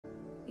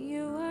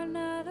You are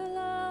not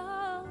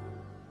alone,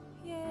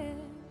 yeah.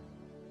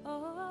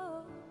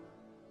 Oh.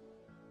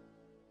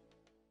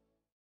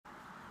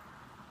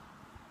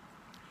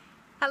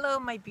 Hello,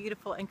 my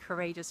beautiful and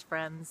courageous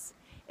friends.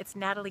 It's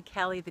Natalie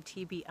Kelly, the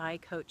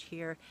TBI coach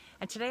here,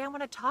 and today I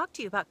want to talk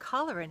to you about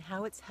color and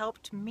how it's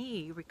helped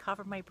me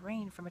recover my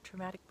brain from a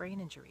traumatic brain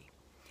injury.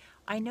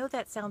 I know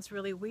that sounds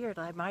really weird.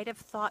 I might have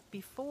thought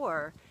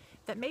before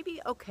that maybe,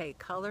 okay,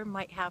 color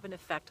might have an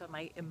effect on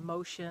my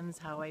emotions,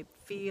 how I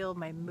feel,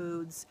 my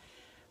moods,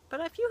 but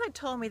if you had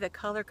told me that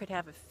color could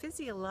have a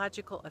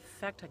physiological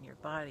effect on your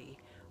body,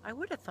 I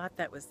would have thought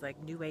that was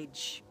like New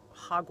Age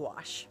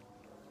hogwash.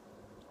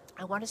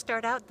 I want to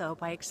start out though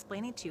by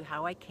explaining to you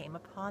how I came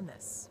upon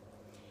this.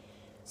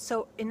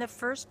 So in the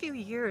first few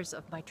years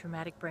of my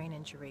traumatic brain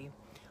injury,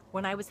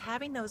 when I was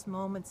having those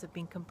moments of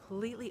being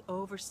completely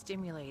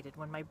overstimulated,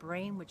 when my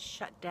brain would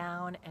shut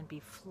down and be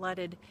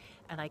flooded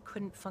and I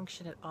couldn't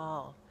function at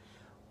all,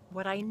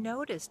 what I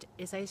noticed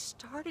is I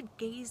started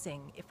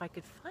gazing, if I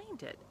could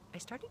find it, I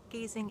started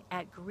gazing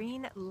at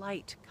green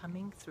light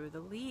coming through the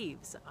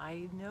leaves.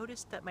 I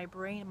noticed that my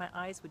brain and my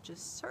eyes would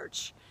just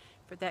search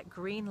for that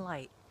green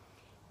light.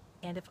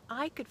 And if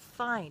I could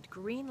find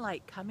green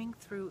light coming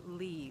through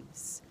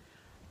leaves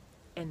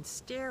and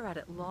stare at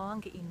it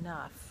long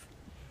enough,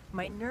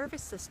 my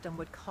nervous system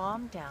would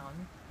calm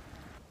down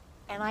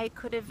and I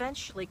could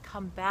eventually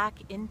come back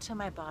into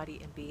my body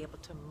and be able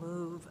to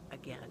move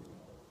again.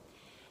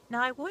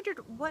 Now I wondered,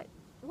 what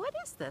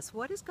is this?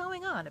 What is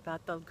going on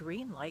about the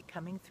green light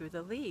coming through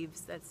the leaves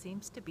that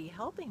seems to be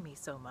helping me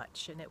so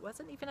much? And it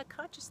wasn't even a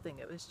conscious thing,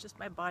 it was just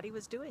my body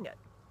was doing it.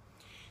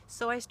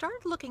 So I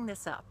started looking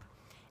this up.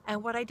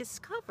 And what I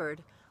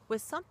discovered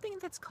was something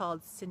that's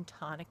called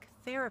Syntonic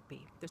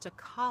Therapy. There's a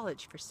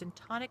college for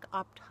syntonic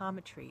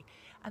optometry,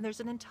 and there's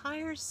an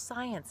entire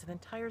science, an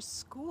entire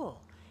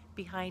school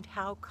behind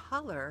how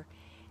color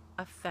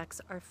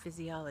affects our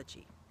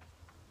physiology.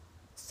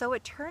 So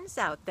it turns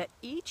out that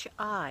each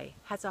eye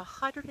has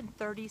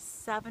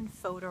 137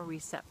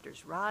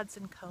 photoreceptors, rods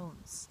and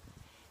cones,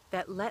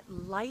 that let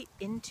light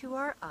into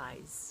our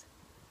eyes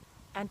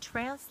and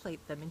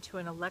translate them into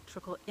an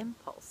electrical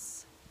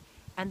impulse,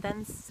 and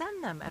then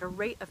send them at a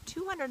rate of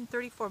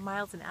 234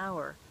 miles an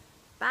hour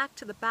back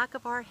to the back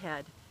of our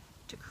head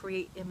to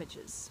create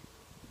images.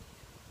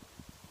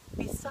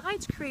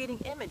 Besides creating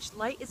image,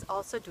 light is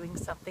also doing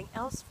something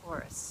else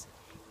for us.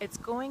 It's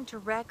going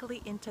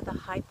directly into the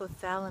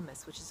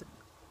hypothalamus, which is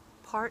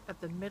a part of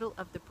the middle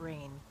of the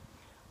brain,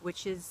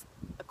 which is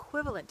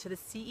equivalent to the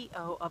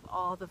CEO of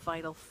all the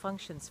vital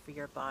functions for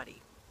your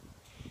body.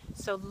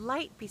 So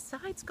light,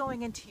 besides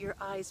going into your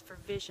eyes for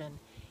vision,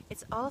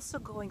 it's also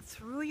going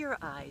through your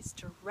eyes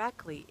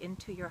directly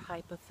into your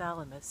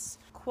hypothalamus.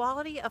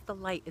 Quality of the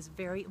light is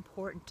very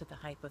important to the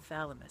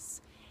hypothalamus.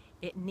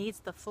 It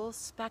needs the full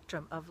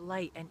spectrum of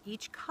light, and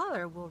each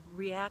color will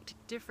react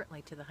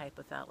differently to the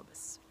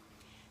hypothalamus.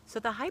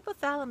 So the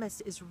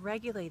hypothalamus is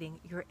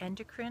regulating your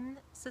endocrine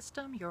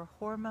system, your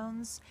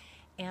hormones,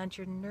 and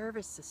your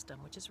nervous system,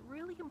 which is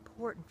really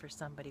important for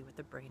somebody with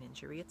a brain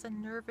injury. It's a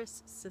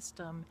nervous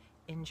system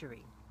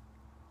injury.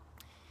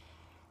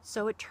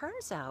 So it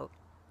turns out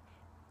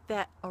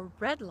that a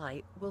red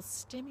light will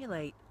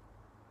stimulate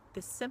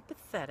the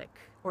sympathetic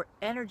or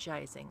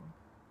energizing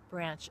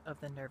branch of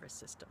the nervous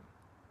system.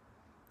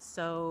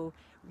 So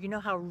you know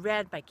how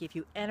red might give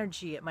you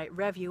energy, it might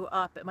rev you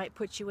up, it might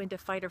put you into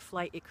fight or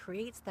flight. It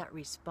creates that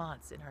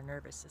response in our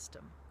nervous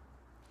system.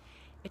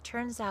 It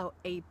turns out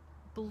a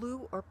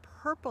blue or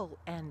purple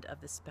end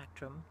of the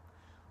spectrum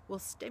will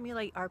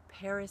stimulate our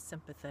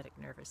parasympathetic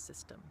nervous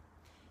system.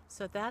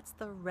 So that's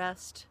the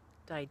rest,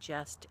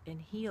 digest, and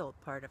heal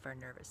part of our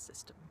nervous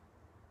system.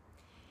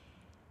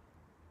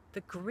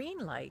 The green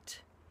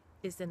light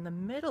is in the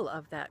middle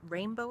of that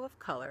rainbow of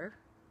color,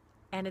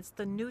 and it's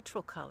the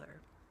neutral color.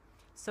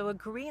 So a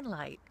green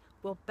light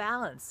will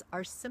balance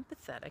our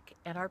sympathetic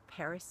and our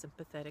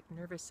parasympathetic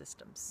nervous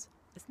systems.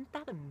 Isn't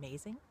that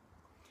amazing?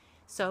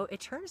 So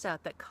it turns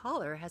out that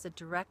color has a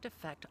direct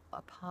effect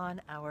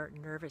upon our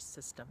nervous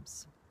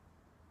systems.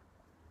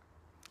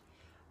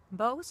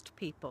 Most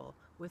people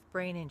with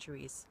brain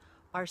injuries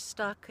are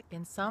stuck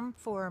in some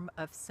form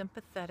of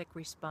sympathetic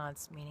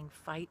response, meaning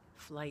fight,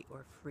 flight,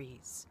 or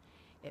freeze.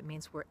 It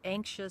means we're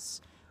anxious,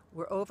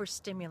 we're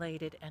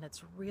overstimulated, and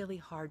it's really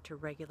hard to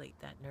regulate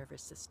that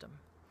nervous system.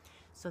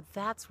 So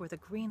that's where the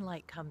green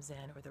light comes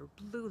in, or the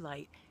blue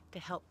light, to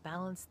help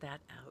balance that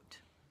out.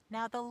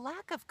 Now, the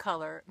lack of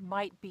color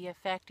might be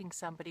affecting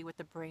somebody with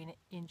a brain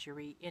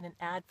injury in an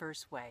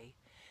adverse way.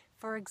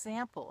 For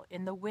example,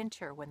 in the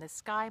winter, when the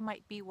sky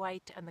might be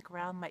white and the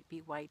ground might be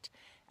white,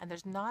 and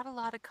there's not a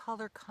lot of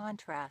color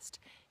contrast,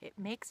 it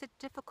makes it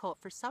difficult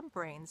for some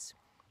brains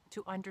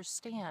to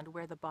understand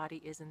where the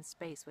body is in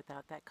space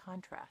without that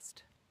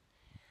contrast.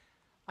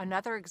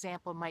 Another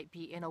example might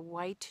be in a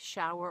white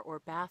shower or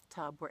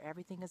bathtub where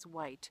everything is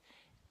white,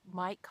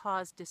 might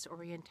cause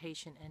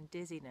disorientation and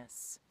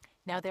dizziness.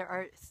 Now, there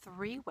are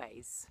 3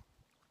 ways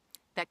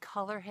that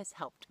color has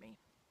helped me.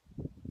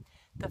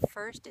 The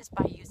first is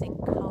by using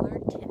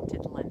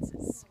color-tinted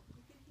lenses.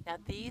 Now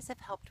these have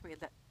helped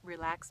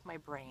relax my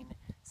brain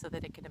so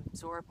that it can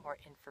absorb more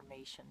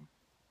information.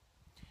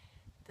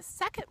 The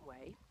second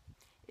way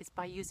is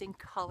by using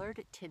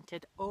colored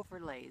tinted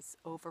overlays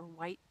over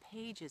white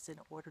pages in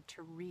order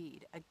to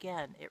read.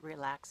 Again, it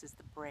relaxes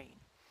the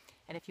brain.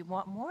 And if you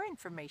want more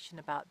information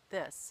about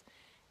this,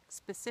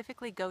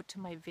 specifically go to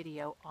my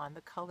video on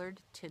the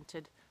colored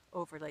tinted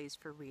overlays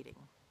for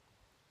reading.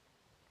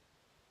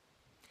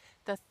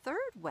 The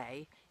third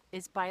way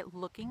is by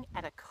looking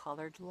at a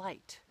colored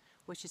light,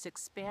 which has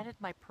expanded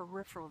my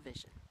peripheral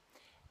vision.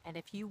 And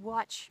if you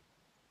watch,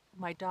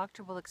 my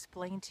doctor will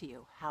explain to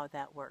you how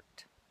that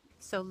worked.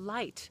 So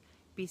light,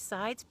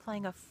 besides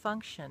playing a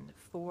function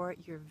for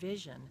your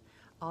vision,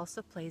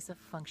 also plays a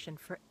function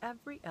for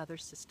every other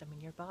system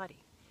in your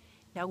body.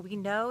 Now we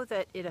know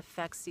that it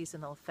affects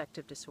seasonal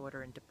affective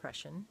disorder and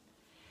depression.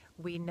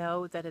 We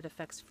know that it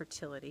affects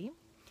fertility.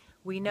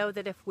 We know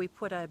that if we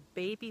put a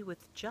baby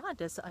with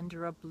jaundice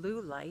under a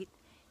blue light,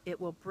 it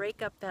will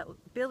break up that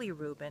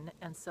bilirubin,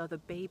 and so the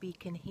baby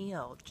can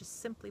heal just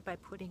simply by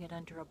putting it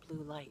under a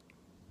blue light.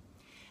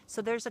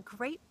 So there's a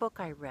great book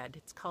I read.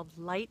 It's called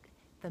Light,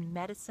 the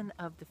Medicine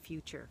of the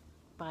Future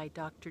by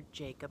Dr.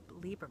 Jacob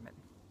Lieberman.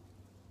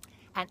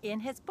 And in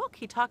his book,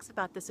 he talks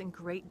about this in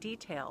great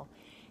detail.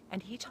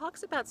 And he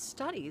talks about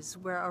studies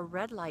where a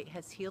red light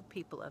has healed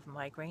people of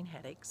migraine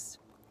headaches,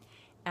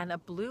 and a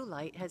blue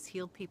light has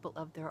healed people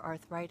of their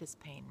arthritis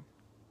pain.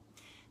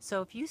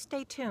 So if you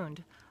stay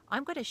tuned,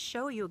 I'm going to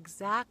show you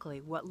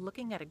exactly what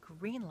looking at a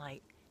green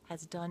light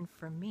has done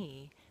for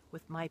me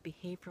with my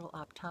behavioral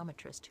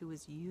optometrist who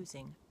is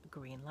using a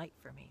green light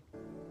for me.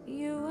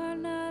 You are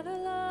not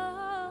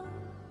alone,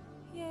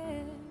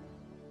 yeah.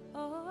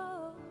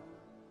 Oh.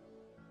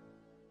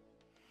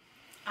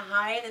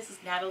 Hi, this is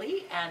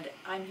Natalie, and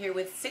I'm here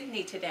with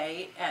Sydney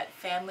today at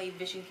Family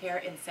Vision Care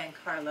in San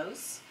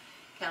Carlos,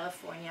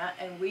 California,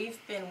 and we've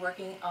been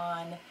working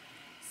on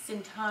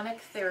Syntonic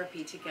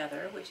Therapy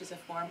together, which is a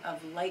form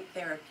of light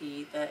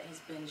therapy that has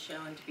been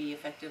shown to be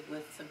effective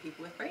with some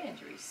people with brain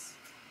injuries.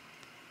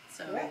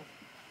 So, Correct.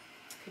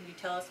 Can you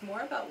tell us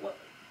more about what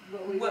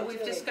we've doing.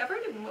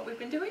 discovered and what we've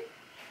been doing?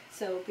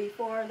 So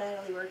before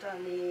Natalie worked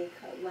on the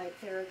light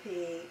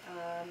therapy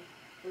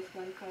with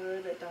one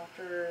color that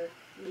Dr.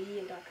 Lee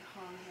and Dr.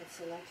 Hong had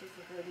selected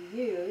for her to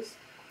use,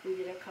 we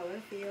did a color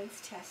fields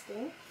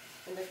testing,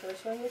 and the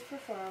first one was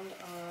performed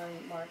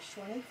on March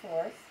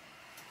 24th,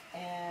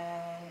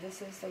 and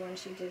this is the one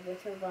she did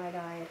with her right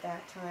eye at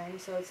that time,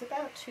 so it's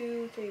about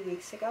 2-3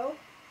 weeks ago.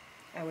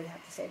 I would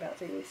have to say about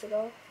 3 weeks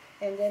ago.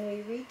 And then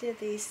we redid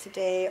these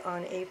today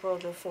on April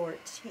the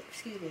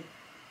 15th,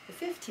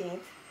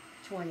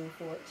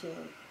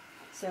 2014.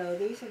 So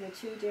these are the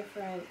two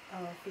different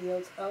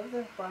fields of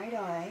the right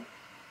eye.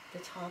 The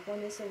top one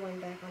is the one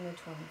back on the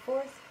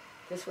 24th.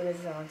 This one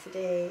is on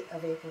today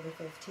of April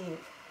the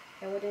 15th.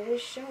 And what it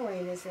is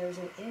showing is there's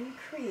an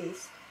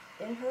increase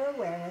in her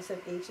awareness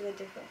of each of the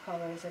different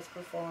colors that's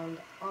performed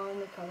on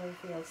the color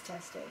fields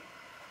testing.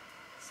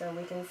 So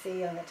we can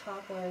see on the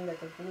top one that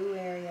the blue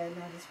area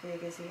not as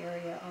big as the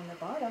area on the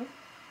bottom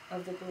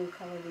of the blue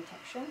color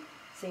detection.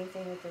 Same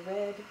thing with the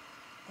red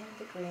and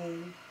the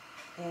green,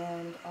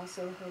 and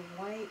also her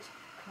white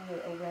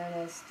color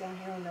awareness. Down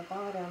here on the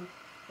bottom,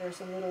 there's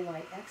some little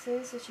white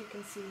X's that you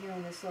can see here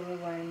on this lower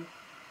one,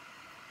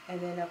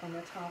 and then up on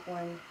the top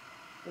one,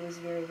 it was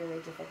very, very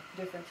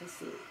different to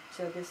see.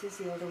 So this is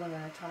the older one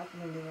on the top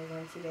and the newer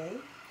one today.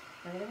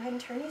 I'm going to go ahead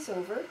and turn these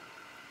over.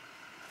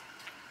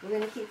 We're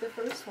going to keep the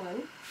first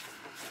one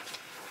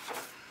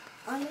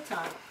on the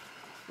top,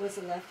 was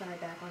the left eye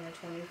back on the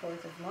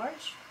 24th of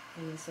March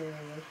in this area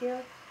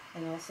here,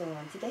 and also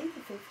on today,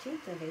 the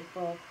 15th of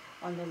April,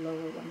 on the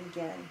lower one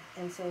again.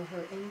 And so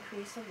her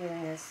increased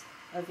awareness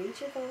of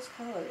each of those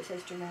colors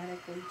has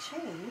dramatically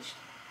changed.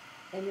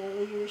 And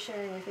then you were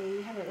sharing with me,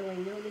 you haven't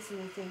really noticed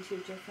anything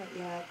too different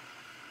yet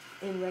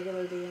in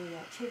regular daily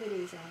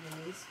activities on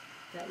these,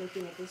 that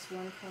looking at this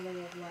one color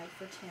of light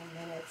for 10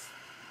 minutes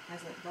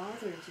hasn't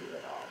bothered you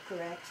at all,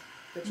 correct?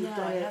 But you've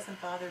done it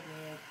hasn't bothered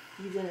me.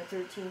 You've done it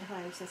 13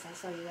 times since I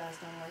saw you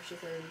last on March the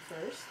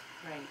 31st.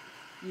 Right.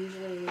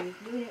 Usually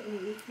doing it in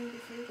the evening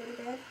before you go to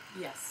bed?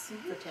 Yes,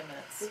 for 10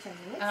 minutes. For 10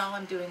 minutes. And all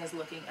I'm doing is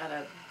looking at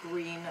a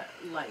green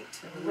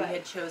light. And we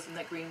had chosen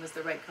that green was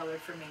the right color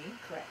for me.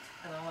 Correct.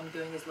 And all I'm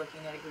doing is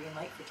looking at a green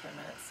light for 10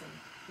 minutes. And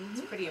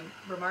it's pretty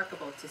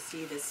remarkable to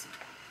see this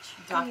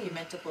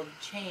documentable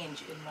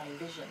change in my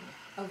vision.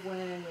 Of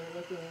when you're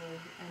looking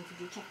and to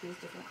detect these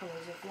different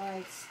colors of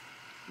lights,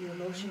 your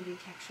motion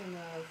detection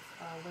of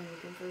when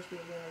you can first be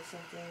aware of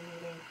something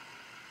moving.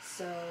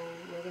 So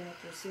we're going to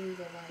pursue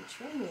the light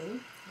training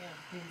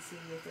and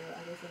see if there are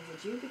other things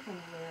that you become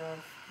aware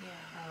of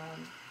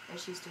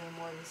as she's doing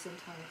more of the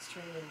syntonics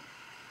training.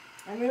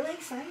 I'm really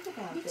excited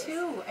about this. Me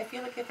too. I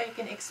feel like if I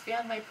can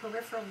expand my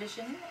peripheral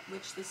vision,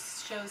 which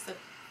this shows that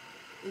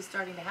is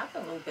starting to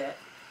happen a little bit,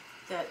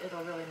 that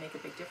it'll really make a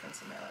big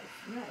difference in my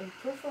life. Yeah, and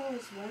peripheral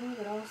as well,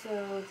 but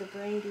also the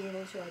brain being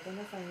able to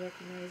identify and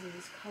recognize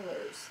these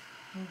colors,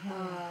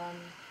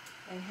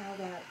 and how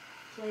that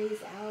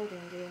plays out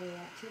in daily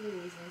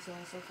activities and so on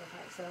and so forth.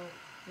 So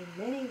in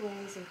many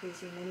ways,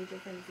 increasing many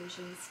different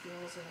vision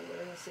skills and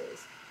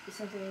awarenesses. It's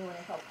something we want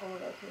to help all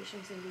of our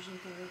patients in vision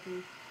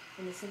therapy.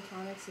 And the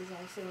syntonics is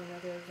also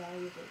another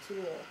valuable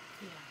tool.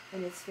 Yeah.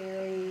 And it's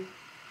very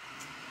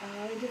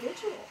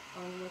individual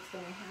on what's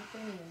going to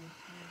happen, and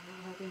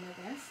we're hoping the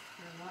best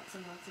for lots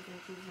and lots of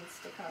improvements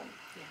to come.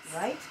 Yes.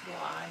 Right?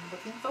 Well, I'm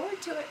looking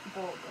forward to it.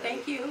 Oh, great.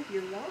 Thank you.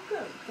 You're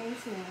welcome.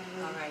 Thanks,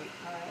 Natalie. All right.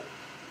 All right.